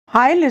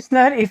Hi,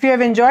 listener. If you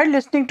have enjoyed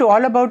listening to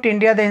All About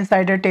India, the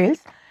Insider Tales,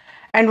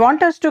 and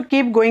want us to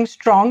keep going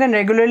strong and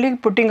regularly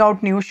putting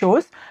out new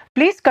shows,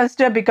 please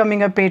consider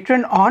becoming a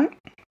patron on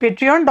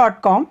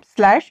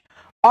patreon.com/slash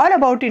All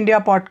About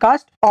India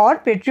podcast or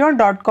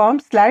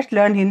patreon.com/slash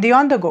Learn Hindi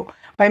on the go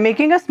by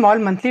making a small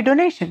monthly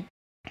donation.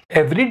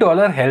 Every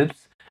dollar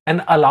helps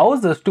and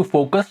allows us to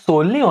focus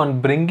solely on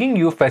bringing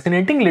you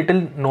fascinating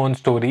little known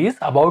stories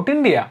about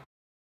India.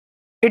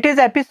 It is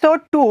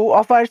episode 2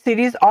 of our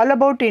series All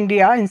About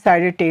India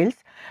Insider Tales.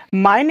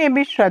 My name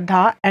is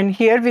Shraddha and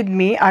here with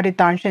me are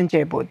Ritansh and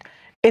Jaybud.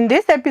 In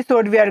this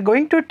episode, we are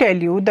going to tell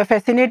you the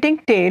fascinating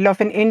tale of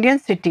an Indian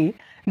city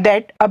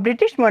that a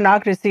British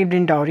monarch received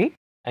in dowry.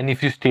 And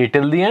if you stay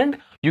till the end,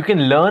 you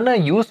can learn a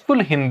useful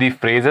Hindi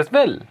phrase as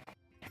well.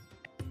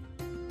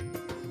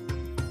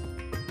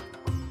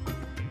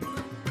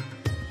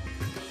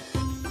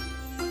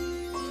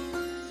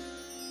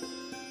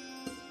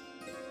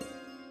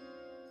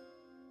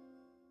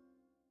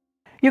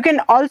 You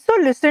can also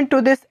listen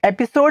to this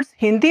episode's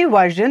Hindi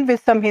version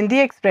with some Hindi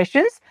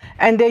expressions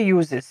and their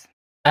uses.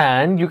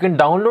 And you can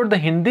download the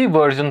Hindi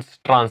version's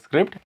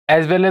transcript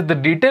as well as the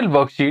detailed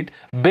worksheet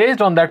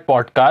based on that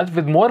podcast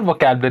with more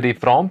vocabulary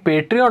from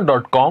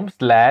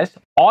patreon.com/slash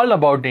all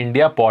about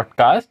India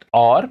podcast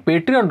or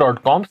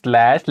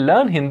patreon.com/slash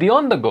learn Hindi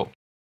on the go.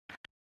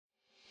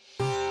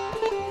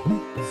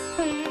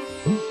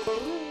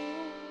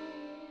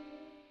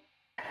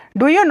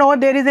 Do you know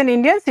there is an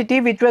Indian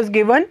city which was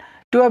given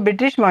to a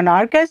British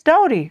monarch as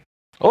dowry?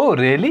 Oh,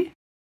 really?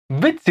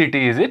 Which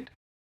city is it?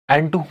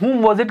 And to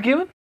whom was it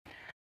given?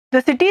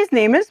 The city's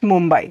name is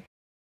Mumbai,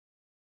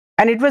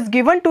 and it was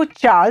given to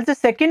Charles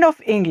II of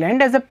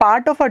England as a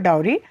part of a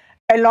dowry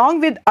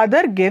along with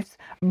other gifts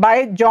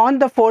by John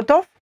IV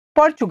of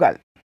Portugal.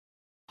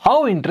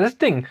 How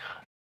interesting!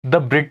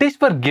 The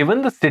British were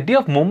given the city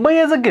of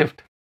Mumbai as a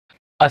gift.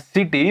 A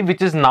city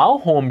which is now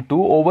home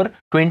to over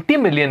 20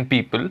 million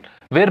people,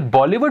 where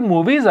Bollywood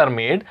movies are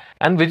made,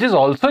 and which is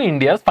also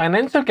India's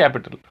financial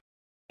capital.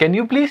 Can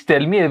you please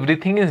tell me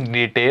everything in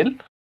detail?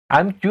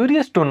 I'm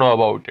curious to know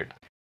about it.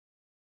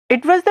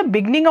 It was the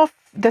beginning of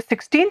the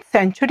 16th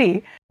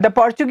century. The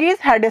Portuguese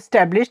had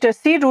established a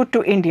sea route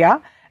to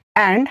India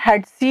and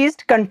had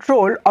seized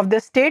control of the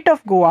state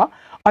of Goa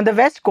on the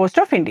west coast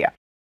of India.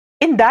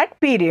 In that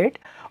period,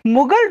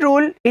 Mughal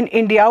rule in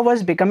India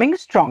was becoming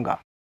stronger.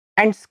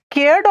 And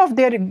scared of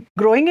their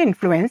growing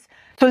influence,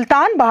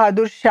 Sultan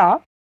Bahadur Shah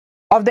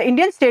of the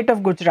Indian state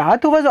of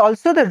Gujarat, who was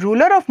also the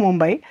ruler of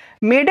Mumbai,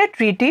 made a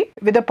treaty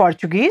with the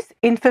Portuguese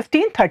in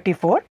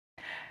 1534,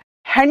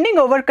 handing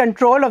over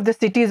control of the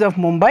cities of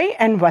Mumbai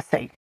and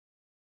Vasai.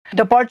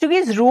 The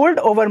Portuguese ruled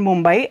over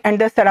Mumbai and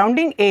the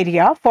surrounding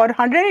area for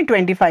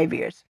 125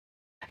 years.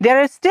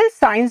 There are still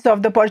signs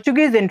of the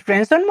Portuguese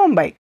influence on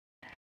Mumbai.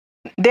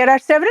 There are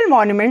several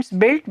monuments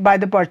built by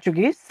the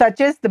Portuguese, such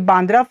as the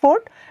Bandra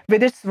Fort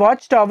with its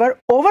watchtower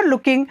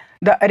overlooking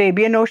the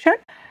Arabian Ocean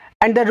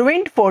and the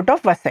ruined fort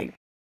of Vasai.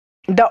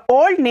 The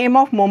old name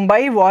of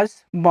Mumbai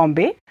was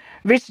Bombay,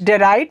 which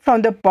derived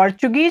from the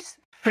Portuguese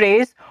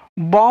phrase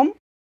Bom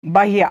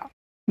Bahia,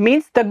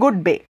 means the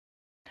good bay.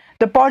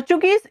 The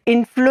Portuguese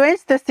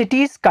influenced the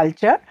city's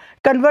culture,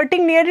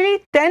 converting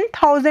nearly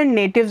 10,000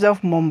 natives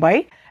of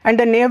Mumbai and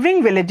the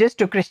neighboring villages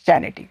to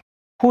Christianity,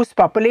 whose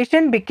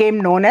population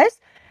became known as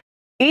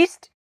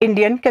East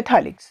Indian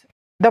Catholics.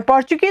 The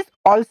Portuguese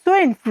also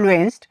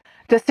influenced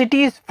the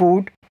city's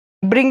food,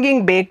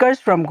 bringing bakers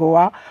from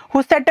Goa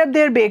who set up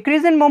their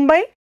bakeries in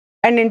Mumbai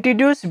and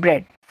introduced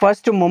bread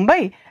first to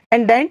Mumbai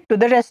and then to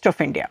the rest of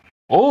India.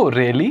 Oh,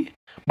 really?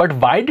 But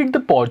why did the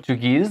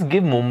Portuguese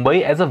give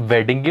Mumbai as a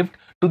wedding gift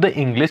to the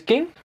English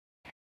king?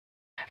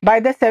 By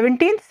the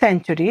 17th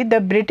century, the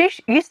British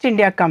East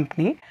India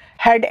Company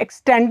had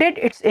extended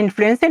its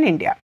influence in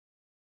India,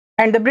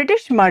 and the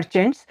British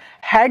merchants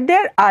had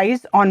their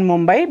eyes on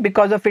Mumbai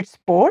because of its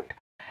port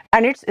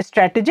and its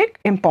strategic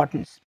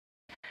importance.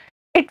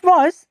 It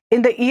was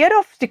in the year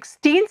of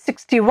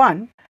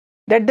 1661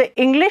 that the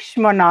English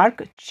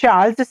monarch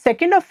Charles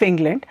II of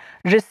England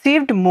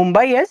received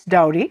Mumbai as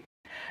dowry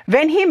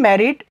when he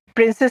married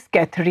Princess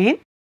Catherine,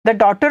 the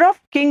daughter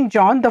of King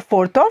John IV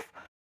of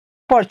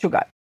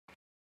Portugal.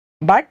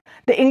 But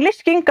the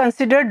English king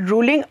considered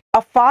ruling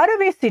a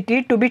faraway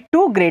city to be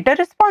too great a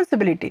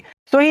responsibility.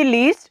 So he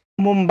leased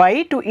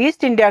Mumbai to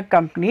East India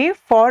Company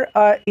for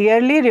a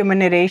yearly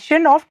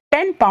remuneration of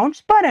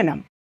 £10 per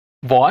annum.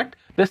 What?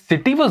 The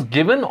city was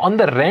given on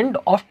the rent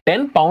of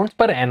 £10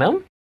 per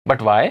annum?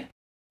 But why?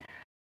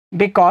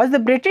 Because the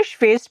British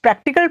faced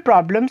practical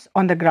problems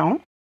on the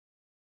ground.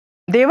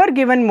 They were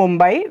given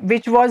Mumbai,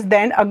 which was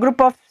then a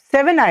group of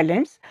 7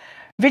 islands,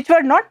 which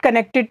were not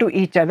connected to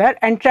each other,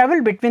 and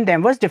travel between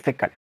them was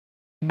difficult.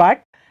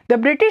 But the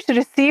British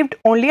received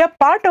only a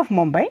part of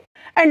Mumbai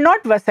and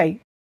not Vasai,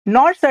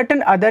 nor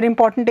certain other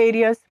important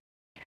areas.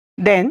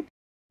 Then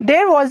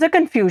there was a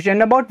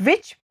confusion about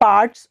which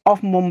parts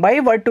of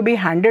Mumbai were to be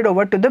handed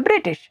over to the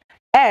British,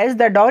 as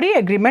the dowry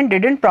agreement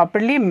didn't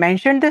properly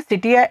mention the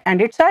city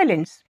and its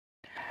islands.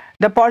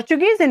 The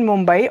Portuguese in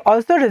Mumbai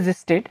also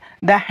resisted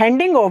the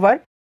handing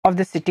over of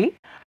the city,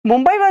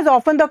 Mumbai was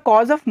often the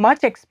cause of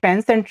much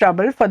expense and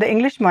trouble for the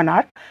English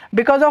monarch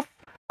because of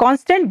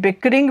constant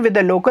bickering with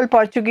the local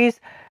Portuguese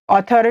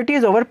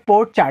authorities over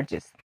port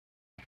charges.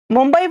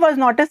 Mumbai was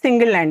not a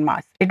single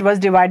landmass. It was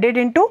divided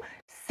into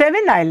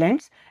 7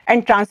 islands,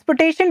 and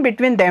transportation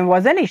between them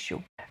was an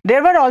issue.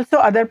 There were also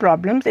other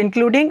problems,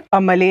 including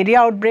a malaria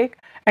outbreak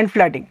and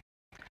flooding.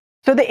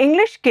 So the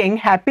English king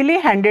happily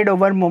handed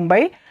over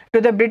Mumbai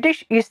to the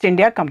British East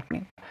India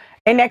Company.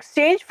 In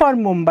exchange for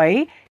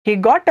Mumbai, he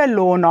got a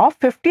loan of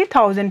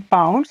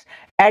 £50,000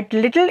 at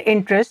little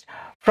interest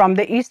from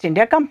the East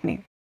India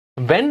Company.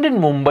 When did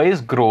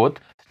Mumbai's growth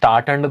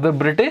start under the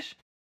British?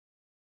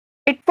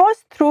 It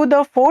was through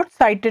the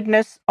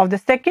foresightedness of the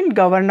second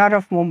governor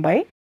of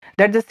Mumbai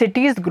that the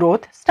city's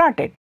growth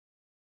started.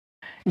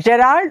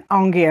 Gerard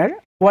Augier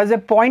was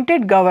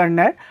appointed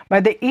governor by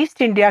the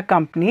East India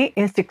Company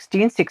in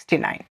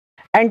 1669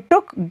 and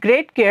took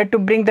great care to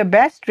bring the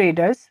best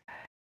traders,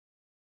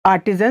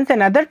 artisans,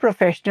 and other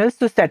professionals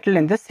to settle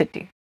in the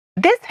city.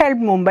 This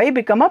helped Mumbai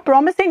become a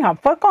promising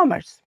hub for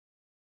commerce.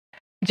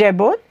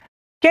 Jebod,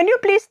 can you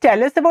please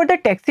tell us about the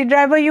taxi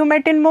driver you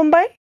met in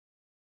Mumbai?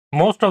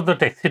 Most of the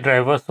taxi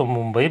drivers of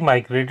Mumbai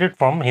migrated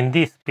from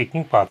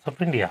Hindi-speaking parts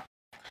of India.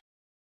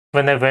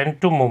 When I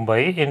went to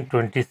Mumbai in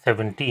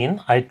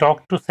 2017, I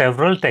talked to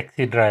several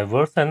taxi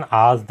drivers and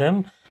asked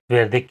them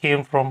where they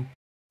came from.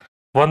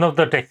 One of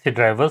the taxi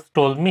drivers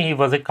told me he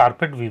was a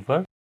carpet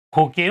weaver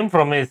who came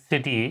from a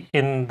city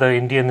in the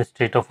Indian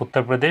state of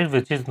Uttar Pradesh,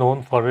 which is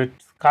known for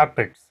its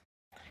carpets.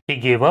 He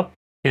gave up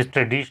his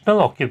traditional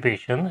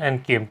occupation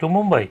and came to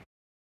Mumbai,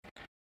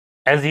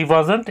 as he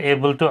wasn't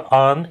able to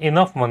earn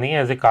enough money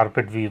as a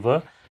carpet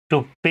weaver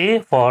to pay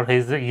for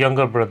his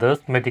younger brother's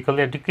medical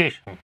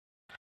education.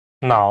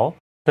 Now,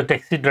 the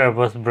taxi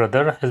driver's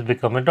brother has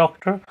become a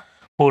doctor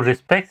who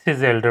respects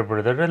his elder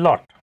brother a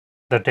lot.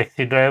 The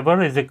taxi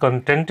driver is a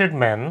contented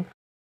man.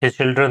 His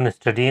children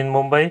study in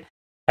Mumbai,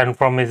 and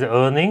from his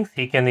earnings,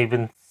 he can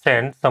even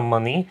send some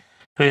money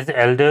to his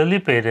elderly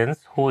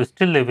parents who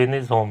still live in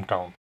his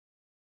hometown.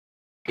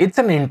 It's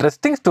an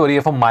interesting story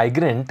of a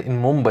migrant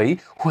in Mumbai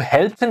who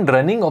helps in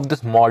running of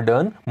this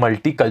modern,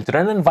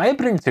 multicultural and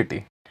vibrant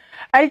city.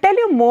 I'll tell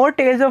you more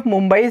tales of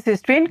Mumbai's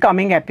history in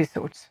coming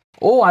episodes.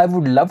 Oh, I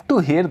would love to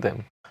hear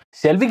them.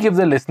 Shall we give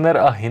the listener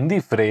a Hindi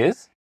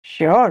phrase?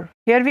 Sure,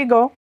 here we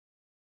go.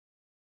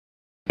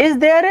 Is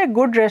there a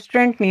good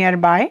restaurant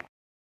nearby?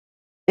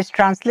 Is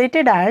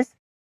translated as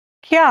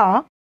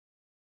क्या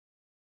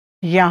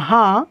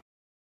यहाँ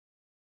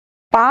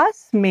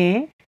पास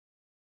में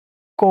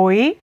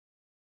कोई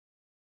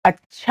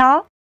अच्छा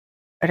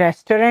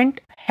restaurant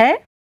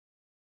है?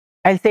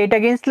 I'll say it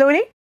again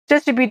slowly.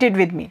 Just repeat it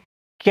with me.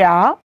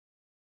 क्या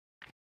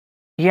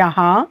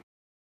यहाँ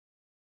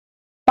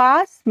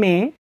पास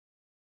में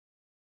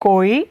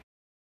कोई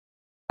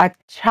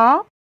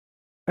अच्छा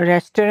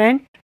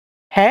restaurant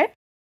है?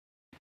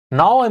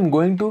 Now I'm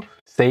going to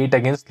say it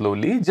again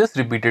slowly. Just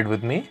repeat it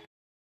with me.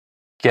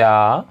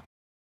 क्या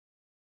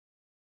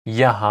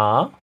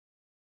यहाँ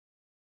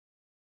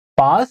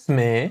पास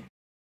में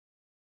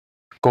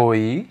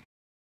कोई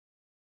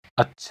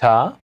अच्छा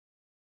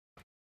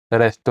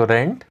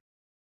रेस्टोरेंट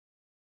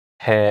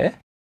है?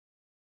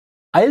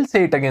 I'll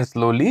say it again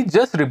slowly.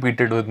 Just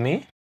repeat it with me.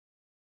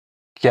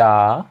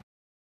 क्या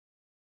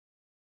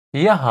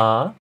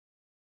यहाँ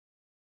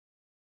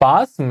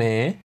पास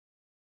में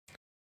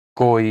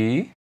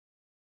कोई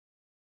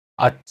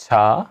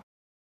अच्छा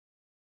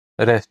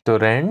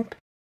रेस्टोरेंट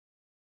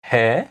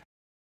है?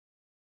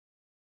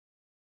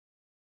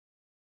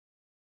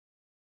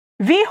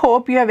 We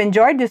hope you have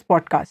enjoyed this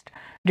podcast.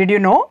 Did you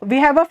know we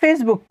have a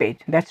Facebook page?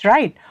 That's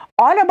right.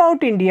 All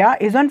About India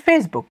is on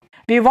Facebook.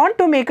 We want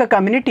to make a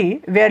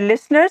community where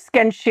listeners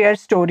can share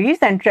stories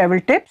and travel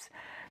tips.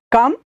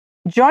 Come,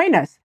 join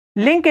us.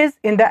 Link is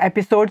in the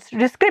episode's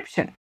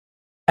description.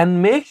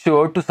 And make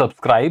sure to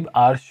subscribe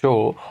our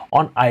show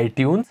on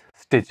iTunes,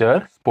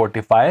 Stitcher,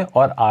 Spotify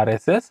or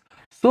RSS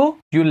so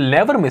you'll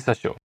never miss a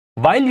show.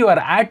 While you are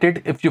at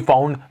it, if you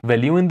found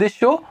value in this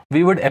show,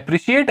 we would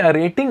appreciate a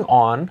rating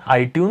on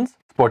iTunes,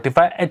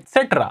 Spotify,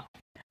 etc.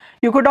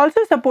 You could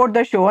also support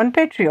the show on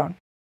Patreon.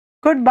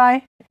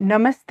 Goodbye.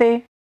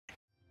 Namaste.